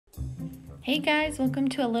Hey guys, welcome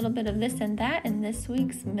to a little bit of this and that in this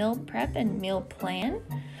week's meal prep and meal plan.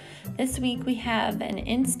 This week we have an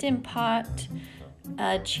Instant Pot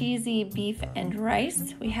cheesy beef and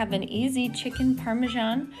rice. We have an easy chicken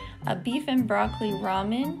parmesan, a beef and broccoli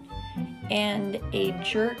ramen, and a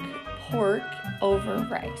jerk pork over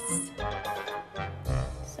rice.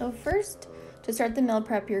 So first, to start the meal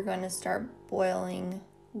prep, you're going to start boiling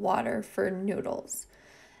water for noodles.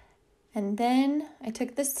 And then I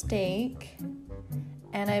took the steak,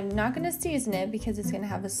 and I'm not going to season it because it's going to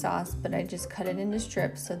have a sauce, but I just cut it into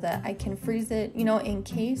strips so that I can freeze it, in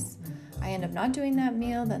case I end up not doing that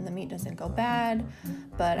meal, then the meat doesn't go bad,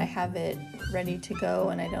 but I have it ready to go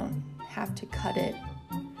and I don't have to cut it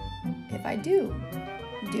if I do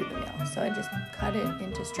the meal. So I just cut it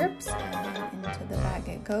into strips and then into the bag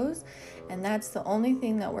it goes. And that's the only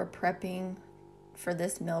thing that we're prepping for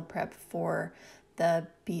this meal prep for the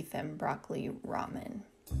beef and broccoli ramen.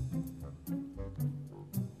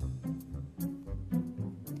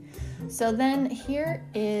 So then here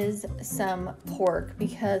is some pork,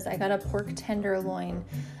 because I got a pork tenderloin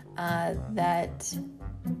that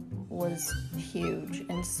was huge,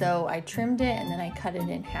 and so I trimmed it and then I cut it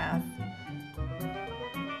in half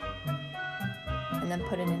and then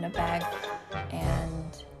put it in a bag, and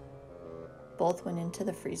both went into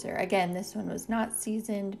the freezer. Again, this one was not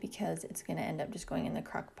seasoned because it's going to end up just going in the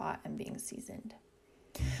crock pot and being seasoned.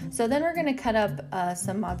 So then we're going to cut up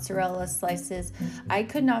some mozzarella slices. I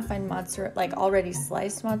could not find mozzarella, like already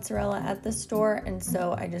sliced mozzarella at the store, and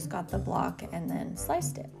so I just got the block and then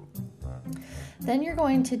sliced it. Then you're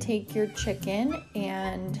going to take your chicken,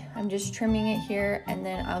 and I'm just trimming it here, and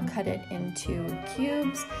then I'll cut it into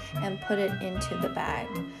cubes and put it into the bag.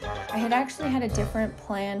 I had actually had a different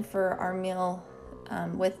plan for our meal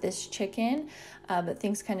with this chicken, but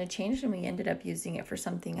things kind of changed and we ended up using it for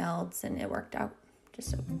something else, and it worked out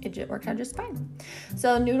just fine.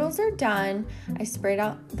 So noodles are done. I sprayed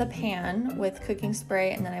out the pan with cooking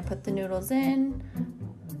spray, and then I put the noodles in,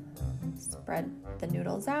 spread the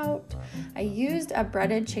noodles out. I used a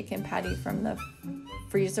breaded chicken patty from the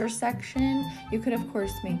freezer section. You could of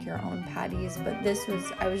course make your own patties, but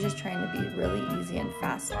I was just trying to be really easy and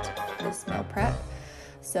fast this meal prep.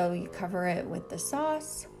 So you cover it with the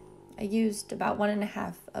sauce. I used about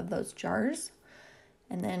 1.5 of those jars.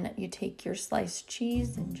 And then you take your sliced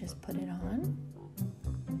cheese and just put it on.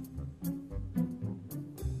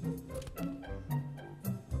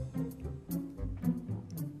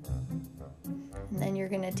 And then you're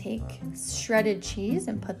gonna take shredded cheese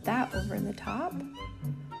and put that over the top.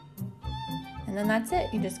 And then that's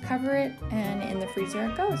it. You just cover it and in the freezer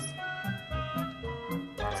it goes.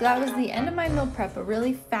 So that was the end of my meal prep, a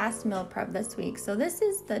really fast meal prep this week. So this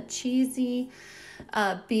is the cheesy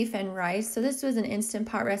beef and rice. So this was an Instant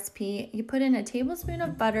Pot recipe. You put in a tablespoon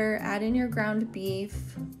of butter, add in your ground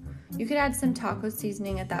beef. You could add some taco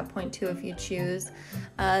seasoning at that point too if you choose.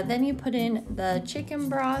 Then you put in the chicken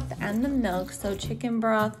broth and the milk. So chicken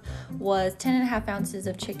broth was 10.5 ounces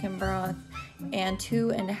of chicken broth and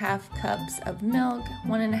 2.5 cups of milk,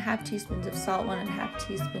 1.5 teaspoons of salt, 1.5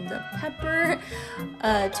 teaspoons of pepper,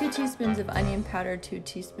 2 teaspoons of onion powder, 2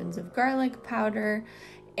 teaspoons of garlic powder,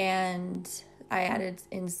 and I added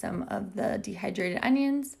in some of the dehydrated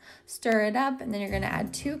onions. Stir it up, and then you're gonna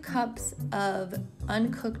add 2 cups of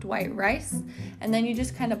uncooked white rice, and then you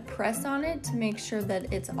just kind of press on it to make sure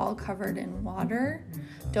that it's all covered in water.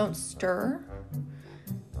 Don't stir.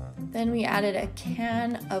 Then we added a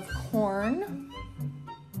can of corn,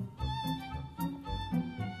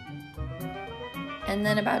 and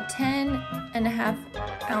then about 10.5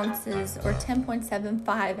 ounces or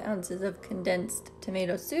 10.75 ounces of condensed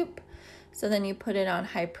tomato soup. So then you put it on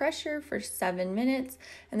high pressure for 7 minutes,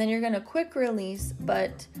 and then you're gonna quick release,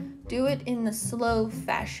 but do it in the slow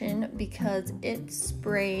fashion because it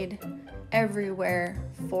sprayed everywhere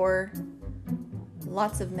for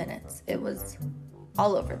lots of minutes. It was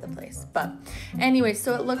all over the place. But anyway,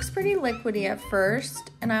 so it looks pretty liquidy at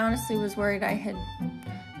first, and I honestly was worried I had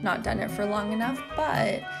not done it for long enough,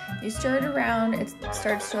 but you stir it around, it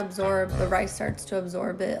starts to absorb, the rice starts to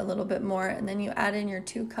absorb it a little bit more, and then you add in your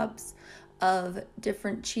 2 cups of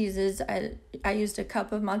different cheeses. I used a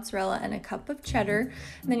cup of mozzarella and a cup of cheddar,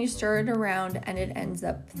 and then you stir it around and it ends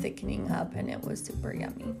up thickening up, and it was super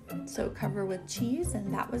yummy. So cover with cheese,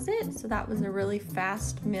 and that was it. So that was a really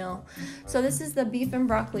fast meal. So this is the beef and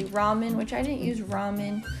broccoli ramen, which I didn't use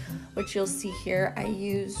ramen, which you'll see here. I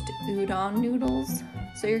used udon noodles.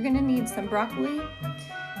 So you're gonna need some broccoli.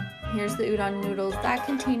 Here's the udon noodles. That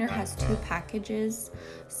container has 2 packages.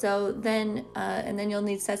 So then, and then you'll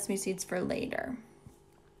need sesame seeds for later.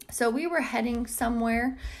 So we were heading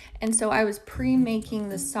somewhere, and so I was pre-making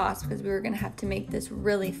the sauce because we were gonna have to make this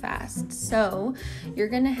really fast. So you're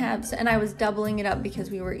gonna have, and I was doubling it up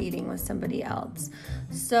because we were eating with somebody else.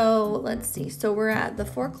 So let's see, so we're at the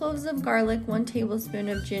 4 cloves of garlic, 1 tablespoon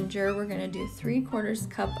of ginger. We're gonna do 3/4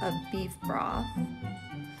 cup of beef broth.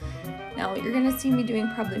 Now you're gonna see me doing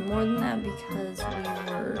probably more than that because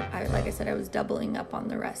like I said, I was doubling up on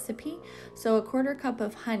the recipe. So 1/4 cup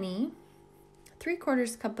of honey,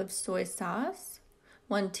 3/4 cup of soy sauce,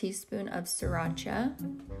 1 teaspoon of sriracha,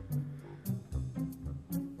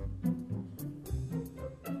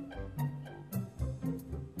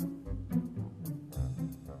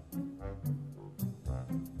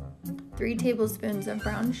 three tablespoons of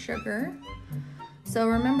brown sugar. So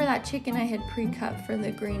remember that chicken I had pre-cut for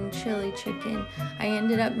the green chili chicken? I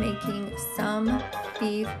ended up making some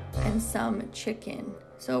beef and some chicken.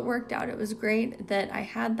 So it worked out. It was great that I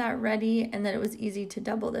had that ready and that it was easy to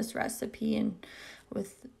double this recipe and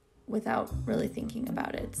without really thinking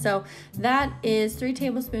about it. So that is 3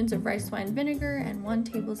 tablespoons of rice wine vinegar and 1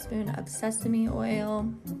 tablespoon of sesame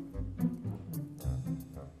oil.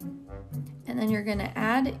 And then you're gonna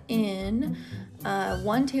add in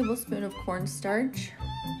 1 tablespoon of cornstarch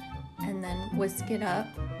and then whisk it up.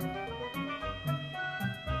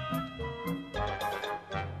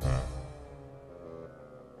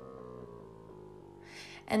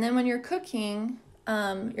 And then when you're cooking,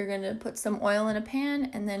 you're gonna put some oil in a pan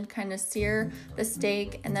and then kind of sear the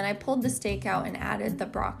steak. And then I pulled the steak out and added the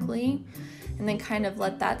broccoli and then kind of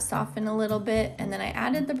let that soften a little bit. And then I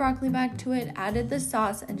added the broccoli back to it, added the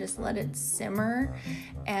sauce and just let it simmer.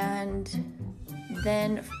 And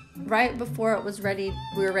then right before it was ready,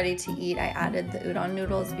 we were ready to eat, I added the udon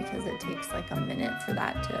noodles because it takes like a minute for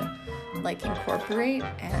that to like incorporate,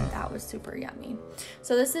 and that was super yummy.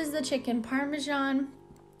 So this is the chicken Parmesan.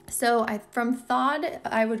 So from thawed,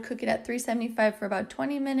 I would cook it at 375 for about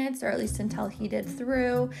 20 minutes, or at least until heated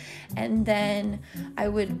through. And then I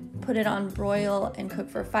would put it on broil and cook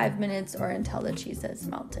for 5 minutes or until the cheese is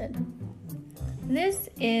melted. This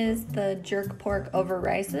is the jerk pork over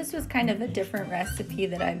rice. This was kind of a different recipe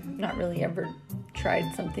that I've not really ever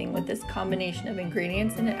tried something with this combination of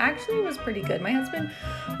ingredients, and it actually was pretty good. My husband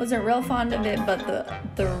wasn't real fond of it,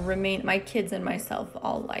 but my kids and myself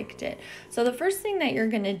all liked it. So the first thing that you're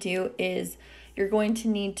gonna do is you're going to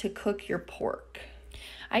need to cook your pork.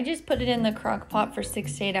 I just put it in the crock pot for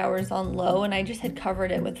 6 to 8 hours on low, and I just had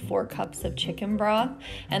covered it with 4 cups of chicken broth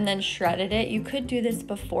and then shredded it. You could do this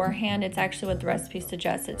beforehand. It's actually what the recipe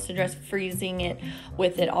suggests. It suggests freezing it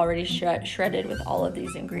with it already shredded with all of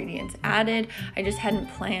these ingredients added. I just hadn't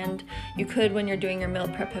planned. You could, when you're doing your meal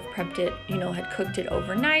prep, have prepped it, had cooked it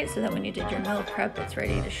overnight so that when you did your meal prep, it's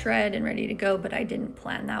ready to shred and ready to go, but I didn't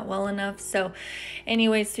plan that well enough. So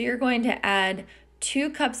anyway, so you're going to add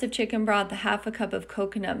 2 cups of chicken broth, 1/2 cup of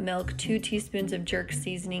coconut milk, 2 teaspoons of jerk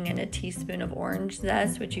seasoning, and 1 teaspoon of orange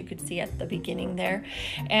zest, which you could see at the beginning there.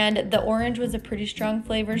 And the orange was a pretty strong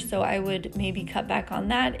flavor, so I would maybe cut back on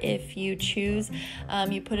that if you choose.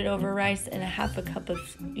 You put it over rice, and 1/2 cup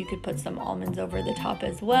you could put some almonds over the top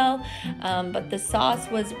as well. But the sauce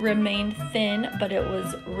remained thin, but it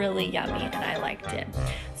was really yummy, and I liked it.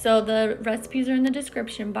 So the recipes are in the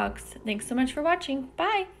description box. Thanks so much for watching.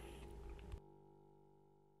 Bye!